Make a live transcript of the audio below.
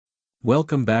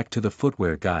Welcome back to the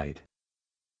Footwear Guide.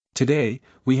 Today,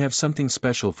 we have something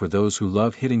special for those who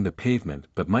love hitting the pavement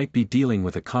but might be dealing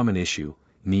with a common issue,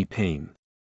 knee pain.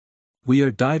 We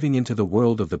are diving into the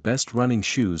world of the best running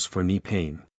shoes for knee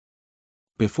pain.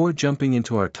 Before jumping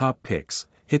into our top picks,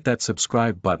 hit that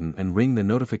subscribe button and ring the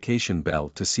notification bell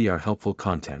to see our helpful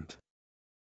content.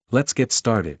 Let's get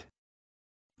started.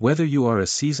 Whether you are a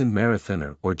seasoned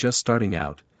marathoner or just starting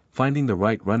out, finding the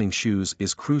right running shoes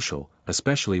is crucial,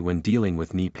 especially when dealing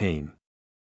with knee pain.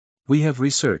 We have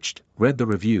researched, read the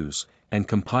reviews, and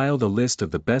compiled a list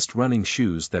of the best running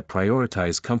shoes that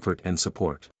prioritize comfort and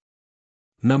support.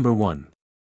 Number 1.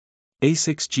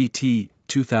 ASICS GT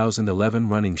 2011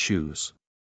 Running Shoes.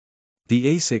 The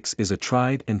ASICS is a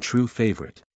tried and true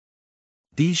favorite.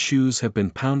 These shoes have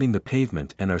been pounding the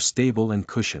pavement and are stable and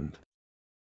cushioned.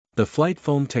 The flight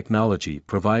foam technology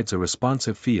provides a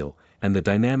responsive feel, and the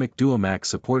dynamic Onemix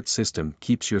support system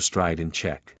keeps your stride in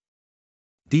check.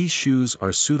 These shoes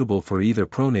are suitable for either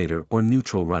pronator or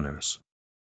neutral runners.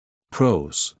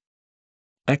 Pros: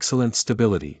 excellent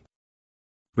stability,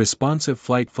 responsive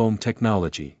flight foam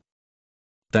technology,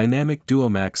 dynamic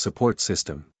Onemix support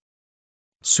system,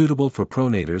 suitable for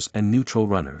pronators and neutral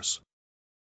runners.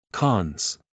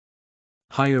 Cons: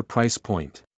 higher price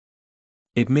point.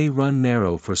 It may run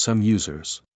narrow for some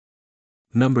users.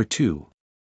 Number 2.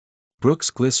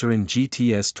 Brooks Glycerin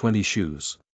GTS 20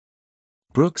 Shoes.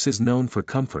 Brooks is known for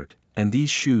comfort, and these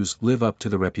shoes live up to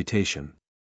the reputation.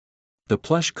 The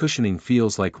plush cushioning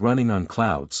feels like running on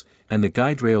clouds, and the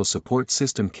guide rail support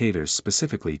system caters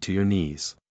specifically to your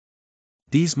knees.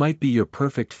 These might be your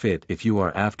perfect fit if you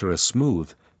are after a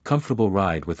smooth, comfortable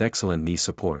ride with excellent knee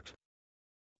support.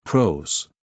 Pros: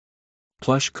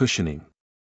 plush cushioning,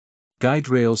 guide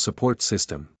rail support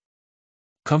system,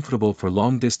 comfortable for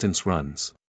long-distance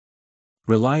runs,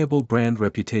 reliable brand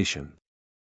reputation.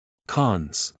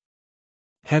 Cons: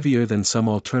 heavier than some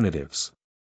alternatives.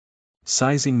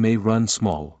 Sizing may run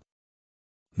small.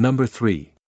 Number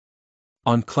 3.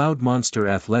 On Cloudmonster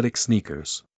Athletic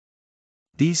Sneakers.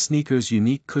 These sneakers'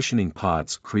 unique cushioning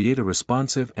pods create a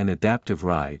responsive and adaptive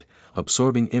ride,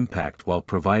 absorbing impact while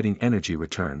providing energy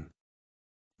return.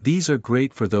 These are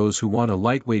great for those who want a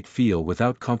lightweight feel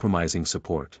without compromising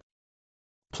support.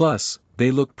 Plus, they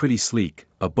look pretty sleek,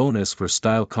 a bonus for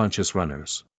style-conscious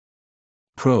runners.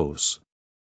 Pros: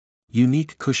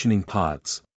 unique cushioning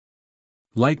pods,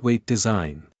 lightweight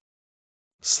design,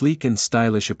 sleek and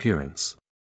stylish appearance,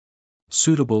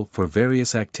 suitable for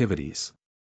various activities.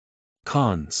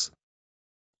 Cons: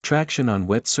 traction on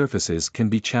wet surfaces can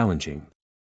be challenging.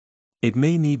 It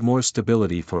may need more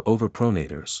stability for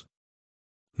overpronators.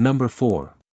 Number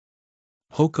 4.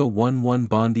 Hoka 11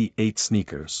 Bondi 8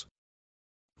 Sneakers.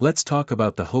 Let's talk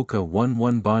about the Hoka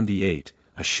 11 Bondi 8,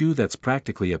 a shoe that's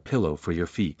practically a pillow for your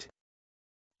feet.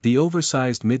 The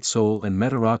oversized midsole and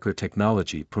metarocker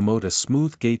technology promote a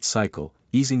smooth gait cycle,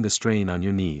 easing the strain on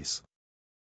your knees.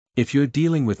 If you're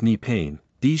dealing with knee pain,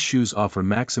 these shoes offer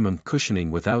maximum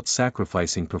cushioning without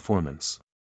sacrificing performance.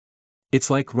 It's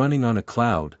like running on a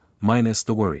cloud, minus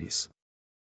the worries.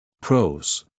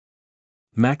 Pros: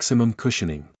 maximum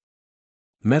cushioning,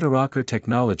 metarocker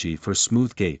technology for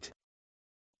smooth gait,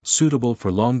 suitable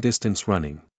for long-distance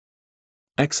running,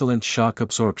 excellent shock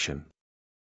absorption.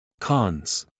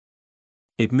 Cons: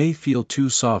 it may feel too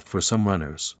soft for some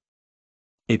runners.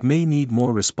 It may need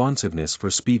more responsiveness for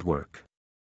speed work.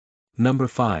 Number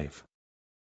 5.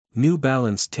 New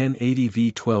Balance 1080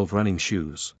 V12 Running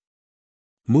Shoes.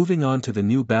 Moving on to the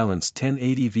New Balance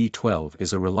 1080 V12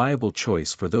 is a reliable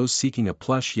choice for those seeking a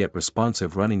plush yet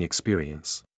responsive running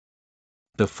experience.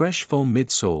 The fresh foam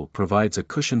midsole provides a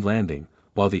cushioned landing,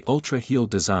 while the ultra heel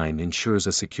design ensures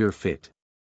a secure fit.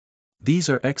 These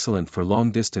are excellent for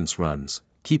long-distance runs,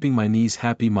 keeping my knees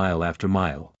happy mile after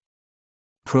mile.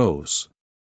 Pros: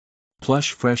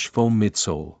 plush fresh foam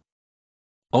midsole,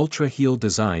 ultra heel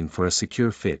design for a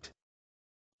secure fit,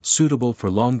 suitable for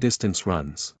long-distance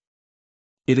runs.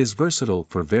 It is versatile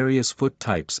for various foot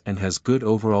types and has good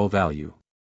overall value.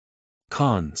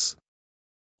 Cons: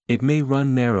 it may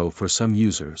run narrow for some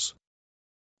users.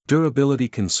 Durability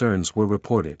concerns were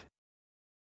reported.